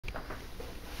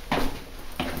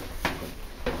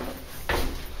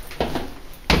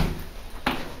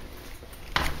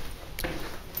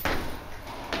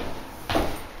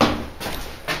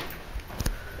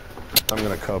I'm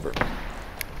going to cover.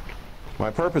 My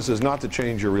purpose is not to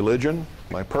change your religion.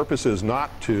 My purpose is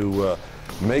not to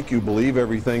make you believe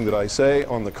everything that I say.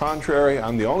 On the contrary,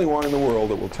 I'm the only one in the world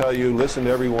that will tell you, listen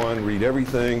to everyone, read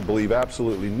everything, believe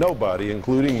absolutely nobody,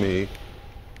 including me.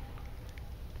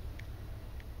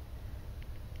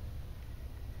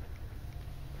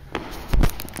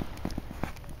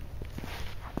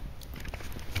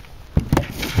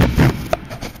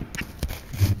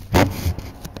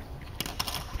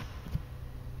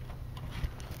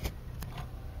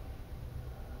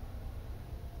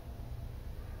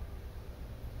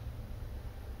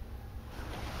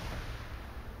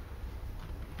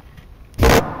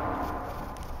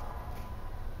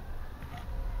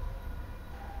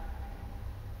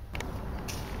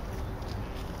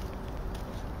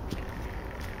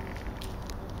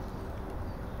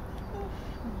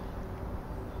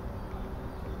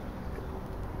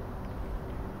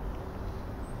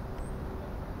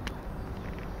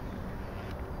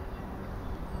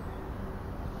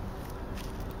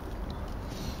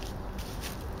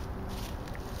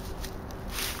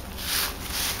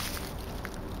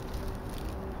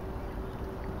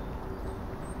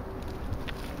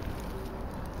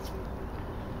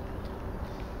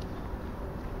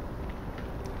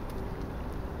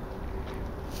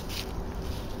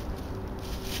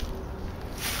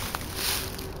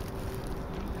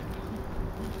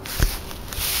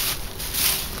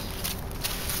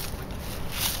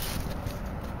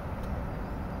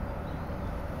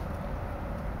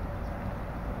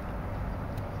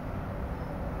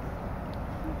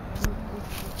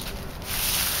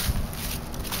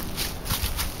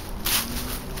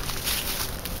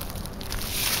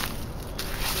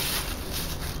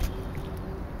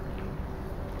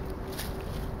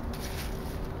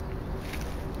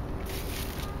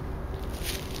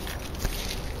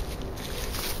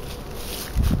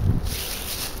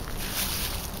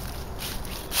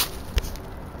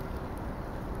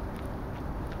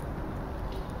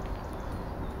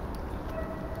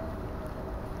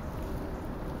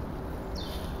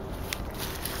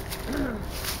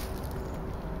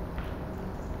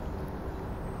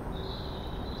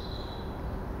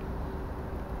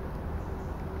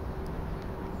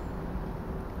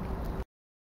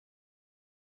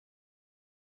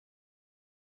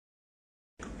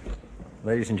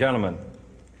 Ladies and gentlemen,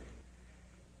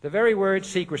 the very word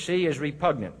secrecy is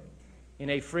repugnant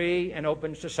in a free and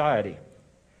open society,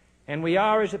 and we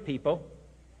are, as a people,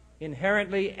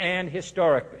 inherently and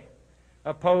historically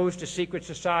opposed to secret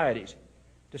societies,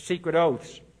 to secret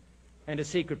oaths, and to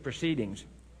secret proceedings.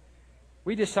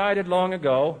 We decided long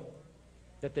ago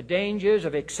that the dangers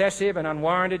of excessive and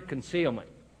unwarranted concealment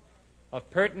of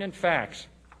pertinent facts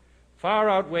far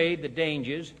outweighed the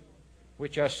dangers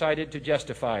which are cited to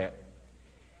justify it.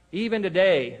 Even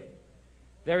today,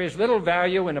 there is little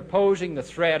value in opposing the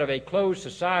threat of a closed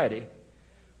society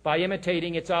by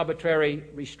imitating its arbitrary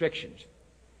restrictions.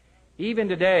 Even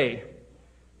today,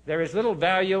 there is little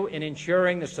value in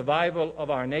ensuring the survival of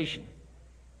our nation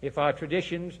if our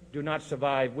traditions do not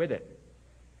survive with it.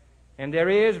 And there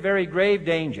is very grave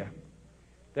danger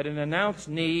that an announced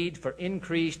need for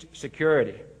increased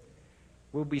security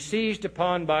will be seized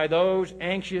upon by those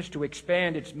anxious to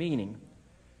expand its meaning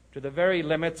to the very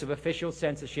limits of official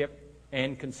censorship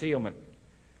and concealment.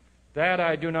 That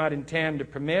I do not intend to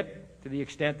permit to the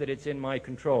extent that it's in my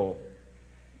control.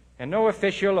 And no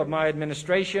official of my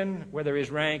administration, whether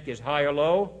his rank is high or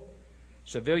low,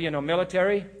 civilian or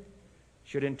military,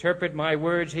 should interpret my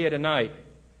words here tonight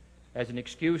as an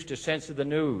excuse to censor the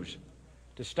news,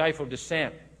 to stifle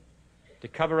dissent, to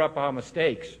cover up our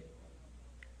mistakes,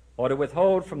 or to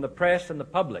withhold from the press and the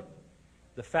public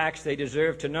the facts they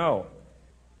deserve to know.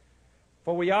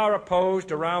 For we are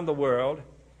opposed around the world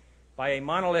by a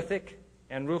monolithic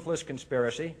and ruthless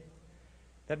conspiracy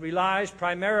that relies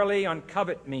primarily on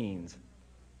covert means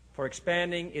for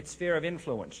expanding its sphere of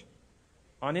influence,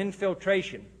 on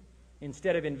infiltration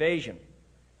instead of invasion,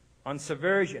 on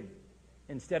subversion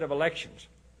instead of elections,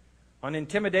 on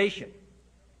intimidation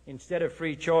instead of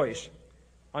free choice,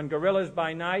 on guerrillas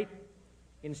by night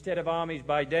instead of armies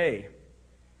by day.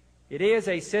 It is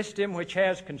a system which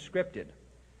has conscripted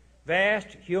vast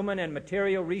human and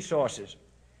material resources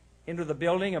into the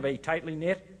building of a tightly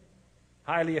knit,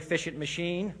 highly efficient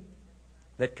machine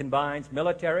that combines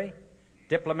military,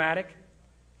 diplomatic,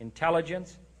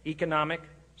 intelligence, economic,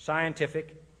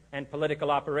 scientific, and political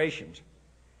operations.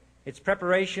 Its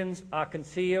preparations are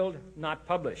concealed, not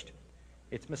published.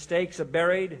 Its mistakes are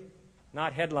buried,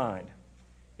 not headlined.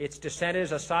 Its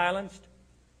dissenters are silenced,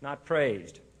 not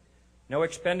praised. No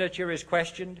expenditure is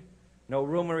questioned, no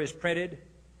rumor is printed,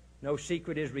 no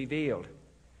secret is revealed.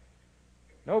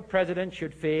 No president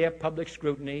should fear public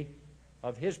scrutiny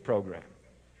of his program,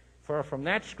 for from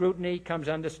that scrutiny comes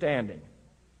understanding,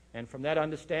 and from that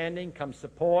understanding comes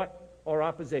support or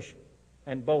opposition,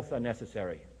 and both are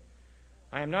necessary.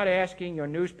 I am not asking your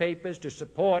newspapers to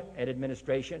support an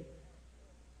administration,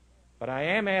 but I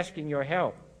am asking your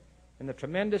help in the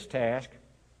tremendous task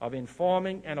of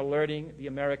informing and alerting the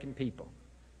American people.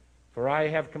 For I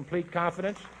have complete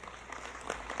confidence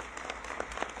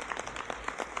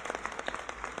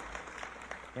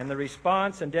in the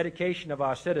response and dedication of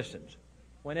our citizens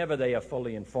whenever they are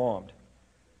fully informed.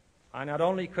 I not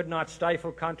only could not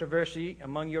stifle controversy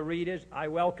among your readers, I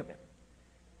welcome it.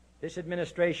 This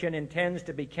administration intends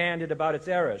to be candid about its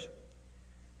errors.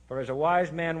 For as a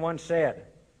wise man once said,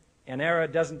 an error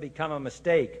doesn't become a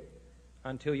mistake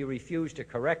until you refuse to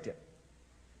correct it.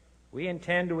 We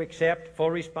intend to accept full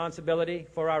responsibility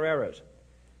for our errors,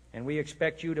 and we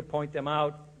expect you to point them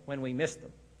out when we miss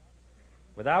them.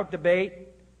 Without debate,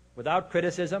 without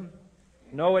criticism,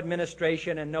 no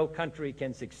administration and no country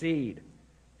can succeed,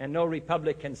 and no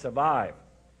republic can survive.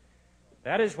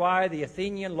 That is why the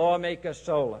Athenian lawmaker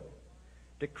Solon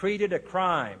decreed it a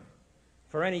crime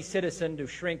for any citizen to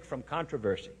shrink from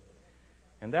controversy.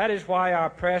 And that is why our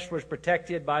press was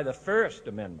protected by the First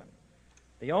Amendment,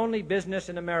 the only business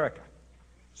in America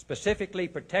specifically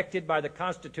protected by the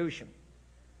Constitution,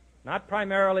 not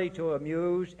primarily to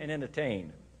amuse and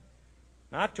entertain,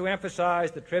 not to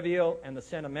emphasize the trivial and the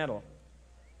sentimental,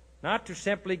 not to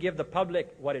simply give the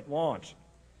public what it wants,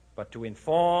 but to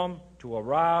inform, to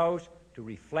arouse, to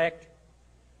reflect,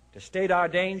 to state our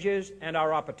dangers and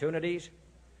our opportunities,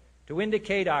 to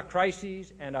indicate our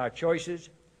crises and our choices,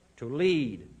 to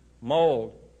lead,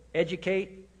 mold,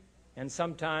 educate, and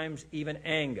sometimes even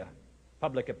anger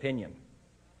public opinion.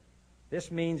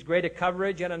 This means greater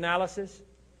coverage and analysis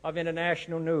of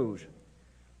international news,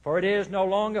 for it is no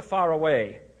longer far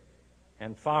away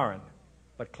and foreign,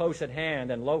 but close at hand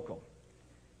and local.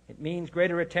 It means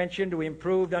greater attention to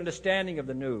improved understanding of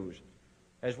the news,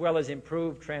 as well as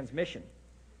improved transmission.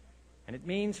 And it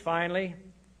means, finally,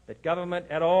 that government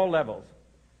at all levels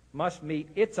must meet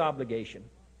its obligation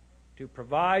to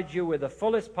provide you with the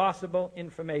fullest possible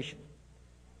information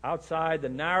outside the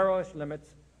narrowest limits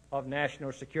of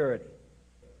national security.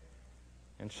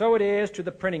 And so it is to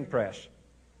the printing press,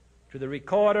 to the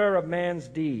recorder of man's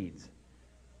deeds,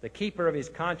 the keeper of his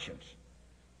conscience,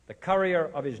 the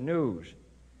courier of his news,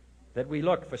 that we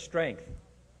look for strength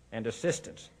and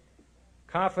assistance,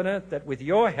 confident that with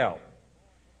your help,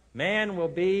 man will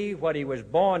be what he was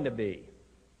born to be,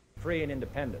 free and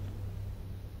independent.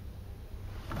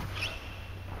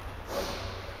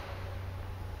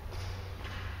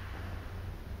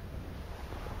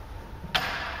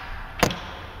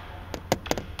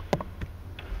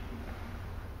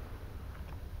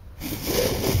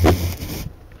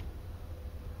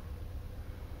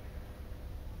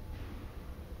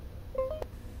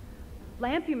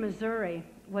 Lampe, Missouri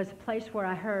was a place where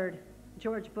I heard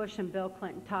George Bush and Bill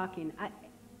Clinton talking,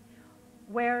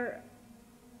 where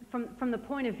from the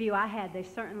point of view I had, they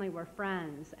certainly were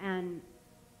friends, and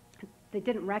they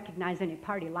didn't recognize any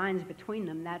party lines between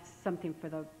them. That's something for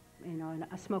the,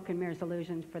 a smoke and mirrors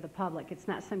illusion for the public. It's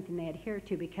not something they adhere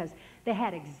to because they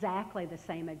had exactly the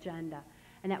same agenda,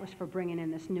 and that was for bringing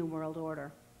in this new world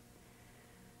order.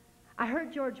 I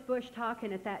heard George Bush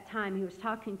talking at that time. He was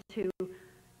talking to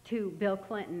Bill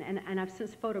Clinton, and I've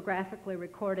since photographically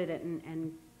recorded it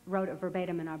and wrote it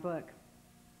verbatim in our book,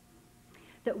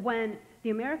 that when the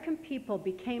American people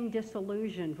became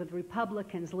disillusioned with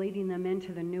Republicans leading them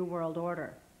into the New World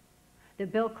Order,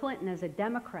 that Bill Clinton, as a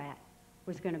Democrat,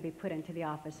 was going to be put into the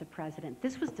office of president.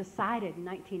 This was decided in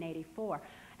 1984.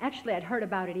 Actually, I'd heard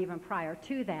about it even prior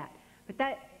to that, but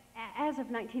that, as of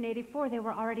 1984, they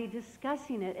were already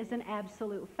discussing it as an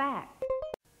absolute fact.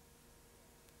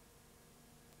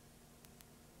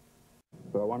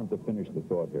 So I wanted to finish the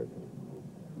thought here.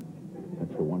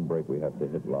 That's the one break we have to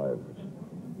hit live.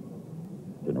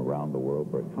 It's an around the world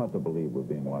break. Hard to believe we're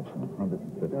being watched in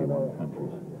 151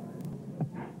 countries.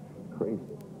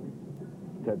 Crazy.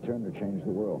 Ted Turner changed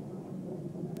the world.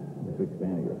 I'm a big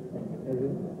fan of yours.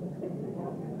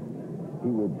 He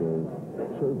would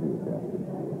serve you, Captain.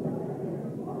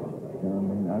 You know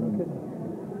what I mean?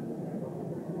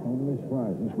 Only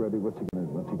surprised. He's ready. What's he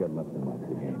got left in the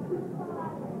game?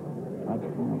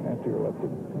 After you're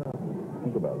elected,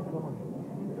 think about it.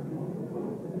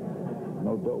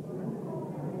 No dope.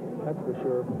 That's for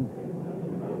sure.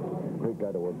 Great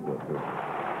guy to work for, too.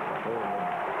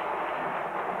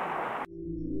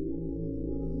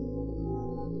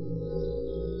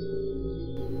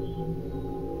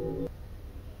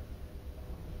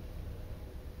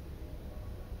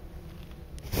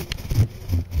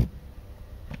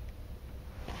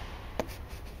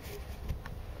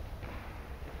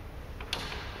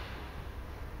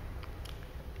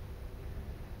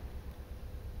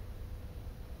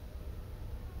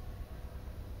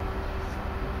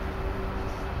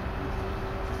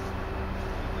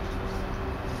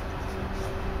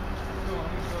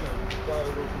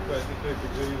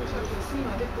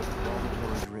 All the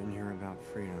words written here about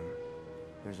freedom,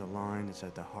 there's a line that's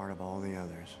at the heart of all the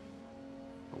others.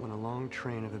 But when a long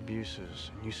train of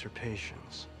abuses and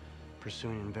usurpations,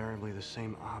 pursuing invariably the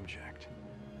same object,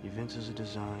 evinces a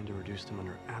design to reduce them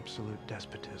under absolute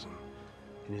despotism,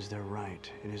 it is their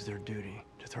right, it is their duty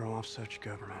to throw off such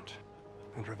government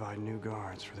and provide new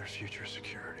guards for their future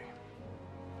security.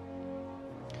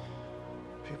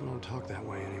 People don't talk that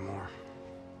way anymore.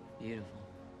 Beautiful.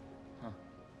 Huh.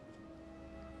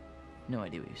 No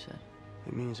idea what you said.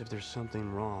 It means if there's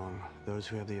something wrong, those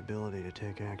who have the ability to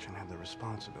take action have the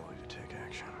responsibility to take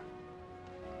action.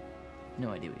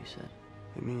 No idea what you said.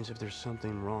 It means if there's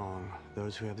something wrong,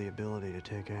 those who have the ability to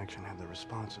take action have the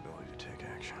responsibility to take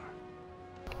action.